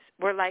eyes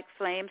were like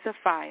flames of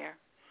fire,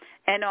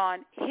 and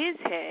on his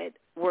head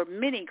were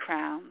many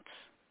crowns.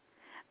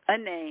 A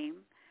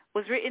name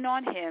was written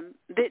on him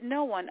that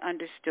no one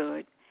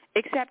understood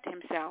except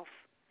himself.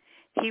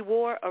 He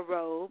wore a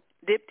robe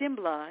dipped in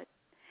blood,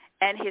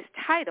 and his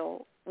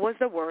title was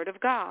the Word of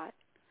God.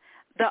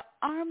 The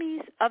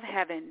armies of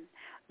heaven,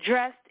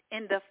 dressed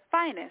in the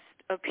finest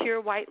of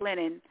pure white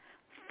linen,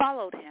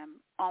 followed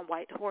him on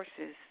white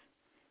horses.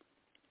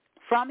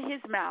 From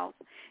his mouth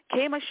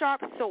came a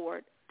sharp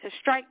sword to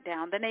strike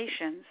down the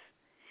nations.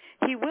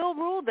 He will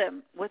rule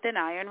them with an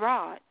iron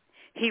rod.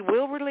 He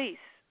will release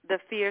the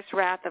fierce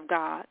wrath of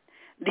God,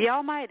 the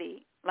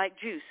Almighty, like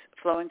juice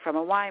flowing from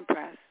a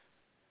winepress.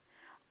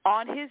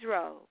 On his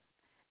robe,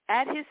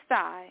 at his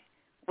thigh,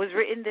 was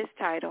written this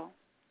title: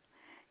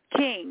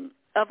 King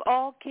of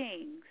all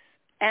kings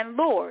and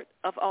Lord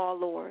of all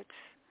lords.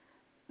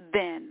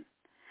 Then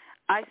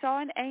I saw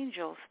an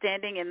angel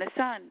standing in the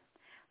sun,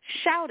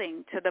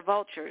 shouting to the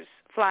vultures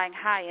flying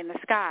high in the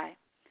sky,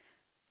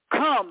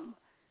 "Come,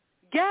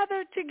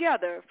 gather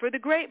together for the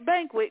great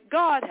banquet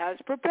God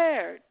has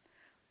prepared.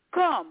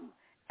 Come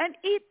and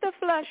eat the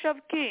flesh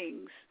of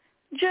kings,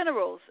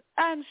 generals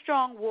and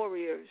strong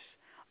warriors,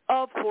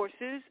 of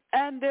horses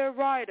and their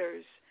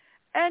riders,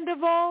 and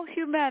of all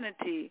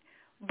humanity,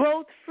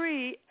 both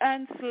free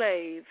and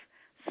slave,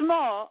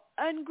 small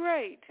and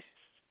great."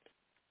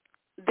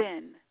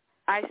 Then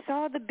I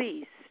saw the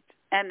beast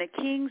and the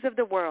kings of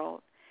the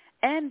world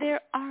and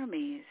their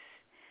armies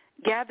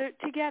gathered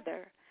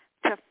together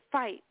to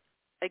fight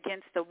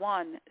against the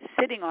one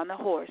sitting on the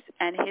horse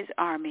and his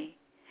army.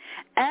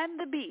 And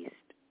the beast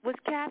was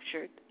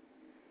captured,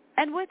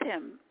 and with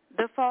him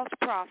the false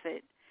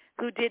prophet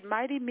who did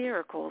mighty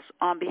miracles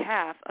on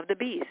behalf of the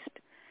beast,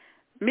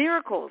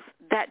 miracles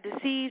that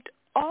deceived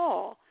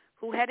all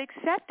who had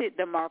accepted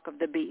the mark of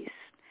the beast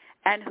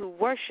and who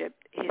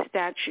worshipped his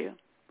statue.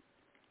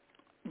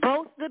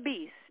 Both the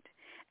beast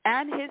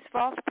and his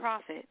false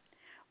prophet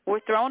were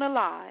thrown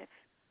alive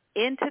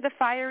into the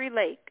fiery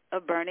lake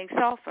of burning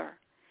sulfur.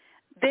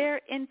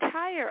 Their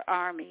entire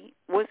army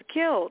was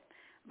killed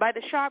by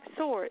the sharp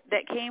sword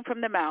that came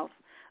from the mouth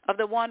of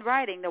the one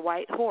riding the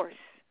white horse,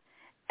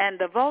 and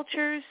the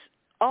vultures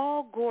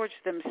all gorged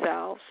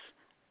themselves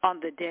on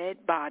the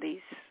dead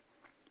bodies.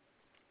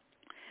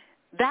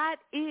 That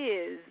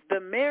is the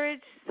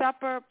marriage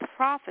supper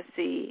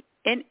prophecy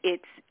in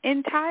its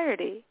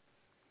entirety.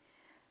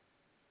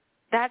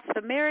 That's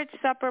the marriage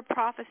supper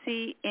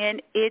prophecy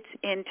in its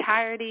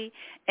entirety.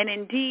 And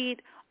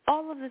indeed,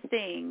 all of the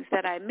things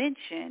that I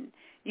mentioned,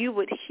 you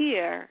would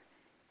hear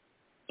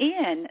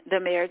in the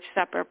marriage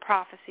supper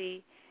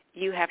prophecy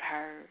you have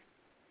heard.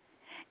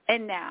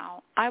 And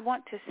now I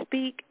want to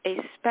speak a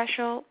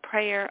special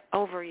prayer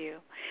over you.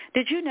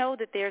 Did you know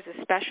that there's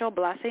a special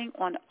blessing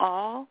on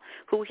all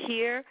who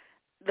hear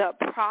the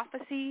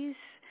prophecies,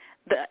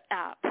 the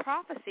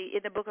prophecy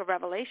in the book of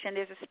Revelation?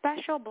 There's a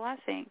special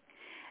blessing.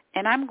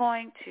 And I'm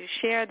going to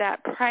share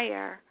that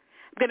prayer.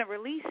 I'm going to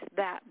release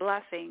that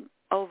blessing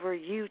over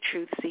you,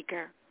 truth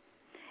seeker.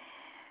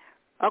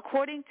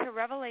 According to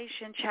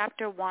Revelation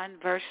chapter 1,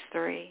 verse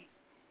 3,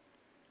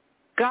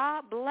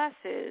 God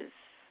blesses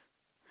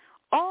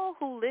all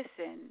who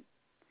listen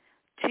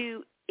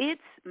to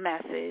its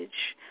message,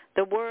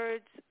 the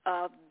words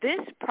of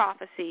this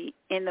prophecy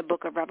in the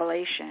book of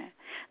Revelation.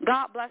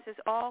 God blesses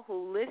all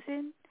who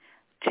listen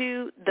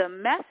to the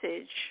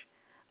message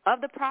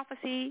of the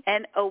prophecy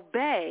and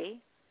obey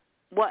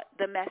what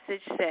the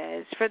message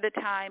says, for the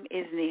time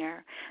is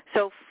near.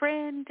 So,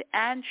 friend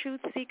and truth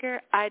seeker,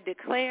 I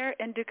declare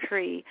and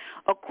decree,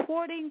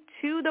 according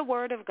to the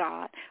word of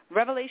God,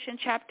 Revelation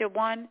chapter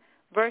 1,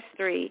 verse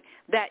 3,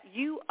 that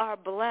you are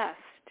blessed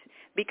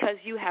because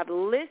you have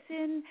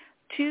listened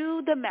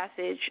to the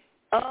message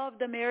of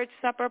the marriage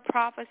supper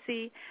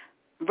prophecy,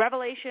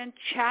 Revelation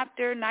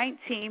chapter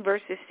 19,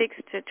 verses 6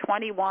 to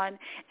 21,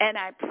 and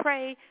I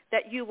pray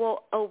that you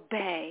will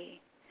obey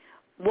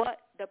what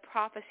the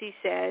prophecy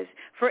says,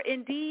 for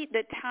indeed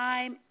the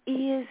time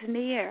is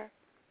near.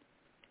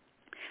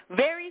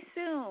 Very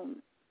soon,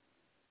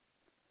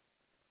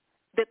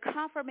 the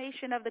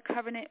confirmation of the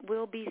covenant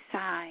will be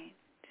signed.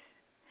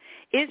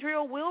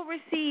 Israel will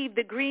receive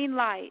the green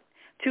light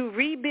to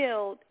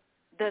rebuild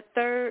the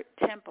third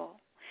temple,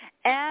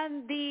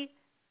 and the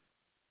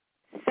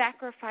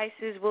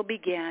sacrifices will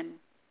begin.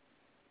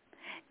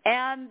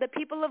 And the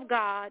people of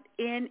God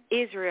in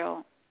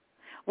Israel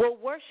will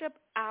worship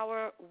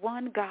our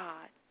one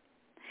God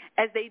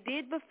as they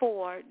did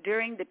before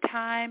during the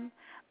time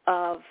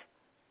of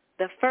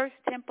the first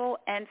temple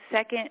and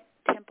second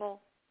temple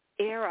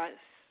eras.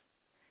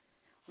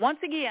 Once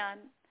again,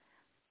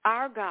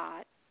 our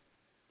God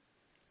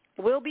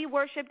will be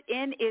worshipped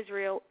in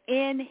Israel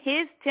in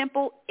his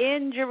temple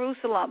in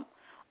Jerusalem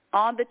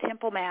on the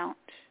Temple Mount.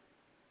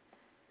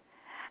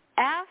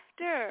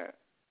 After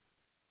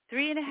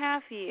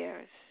 3.5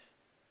 years,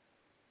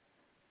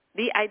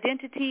 the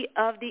identity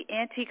of the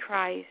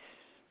Antichrist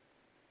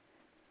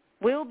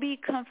will be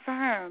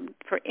confirmed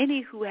for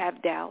any who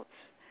have doubts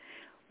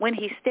when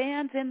he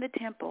stands in the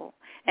temple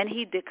and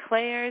he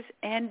declares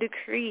and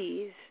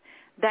decrees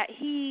that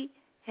he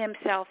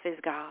himself is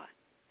God.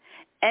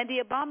 And the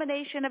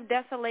abomination of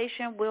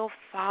desolation will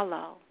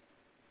follow.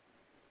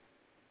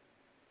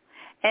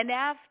 And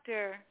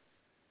after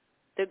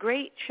the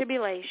great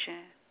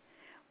tribulation,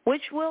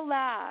 which will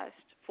last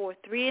for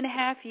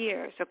 3.5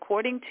 years,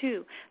 according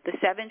to the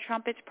 7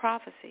 trumpets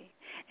prophecy,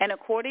 and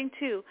according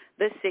to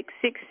the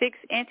 666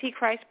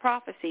 Antichrist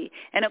prophecy,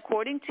 and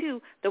according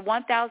to the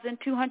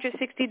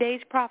 1,260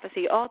 days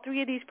prophecy, all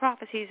 3 of these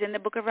prophecies in the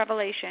book of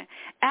Revelation,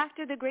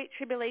 after the great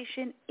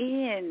tribulation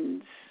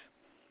ends,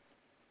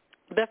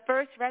 the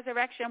first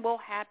resurrection will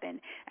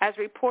happen, as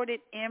reported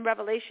in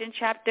Revelation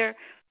chapter.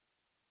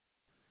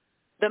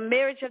 The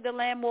marriage of the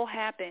Lamb will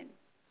happen.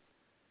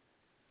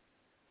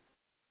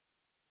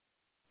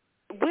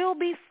 It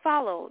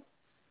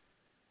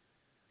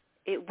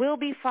will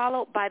be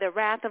followed by the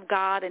wrath of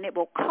God, and it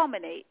will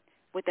culminate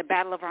with the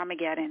battle of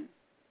Armageddon.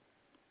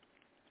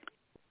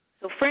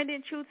 So, friend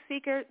and truth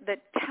seeker, the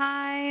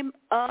time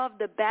of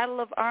the battle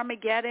of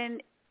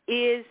Armageddon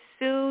is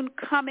soon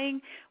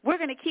coming. We're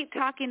going to keep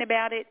talking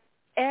about it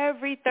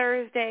every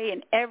Thursday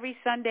and every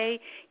Sunday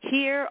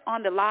here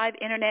on the live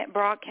internet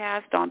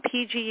broadcast on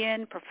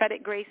PGN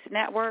Prophetic Grace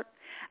Network.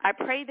 I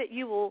pray that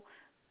you will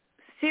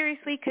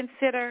seriously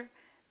consider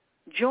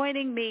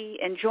joining me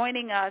and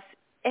joining us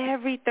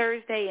every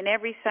Thursday and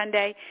every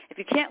Sunday. If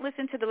you can't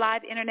listen to the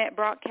live internet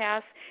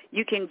broadcast,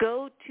 you can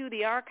go to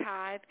the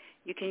archive.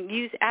 You can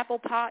use Apple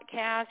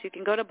Podcasts. You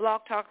can go to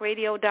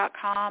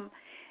blogtalkradio.com,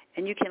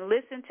 and you can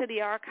listen to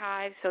the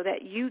archive so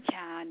that you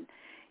can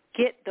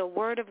get the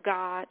Word of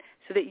God,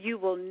 so that you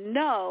will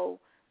know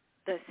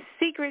the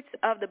secrets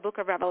of the book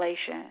of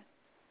Revelation.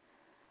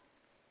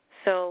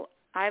 So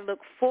I look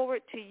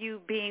forward to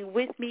you being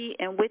with me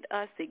and with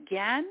us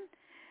again.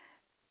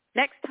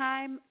 Next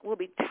time, we'll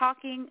be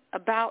talking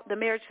about the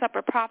marriage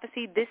supper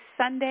prophecy this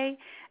Sunday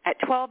at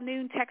 12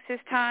 noon Texas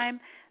time.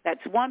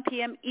 That's 1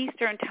 p.m.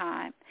 Eastern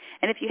time.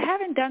 And if you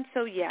haven't done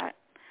so yet,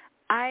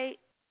 I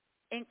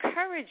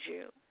encourage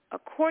you,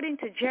 according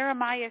to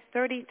Jeremiah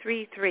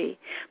 33:3,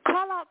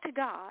 call out to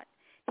God.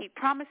 He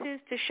promises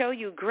to show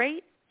you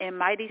great and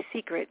mighty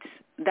secrets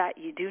that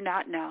you do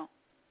not know.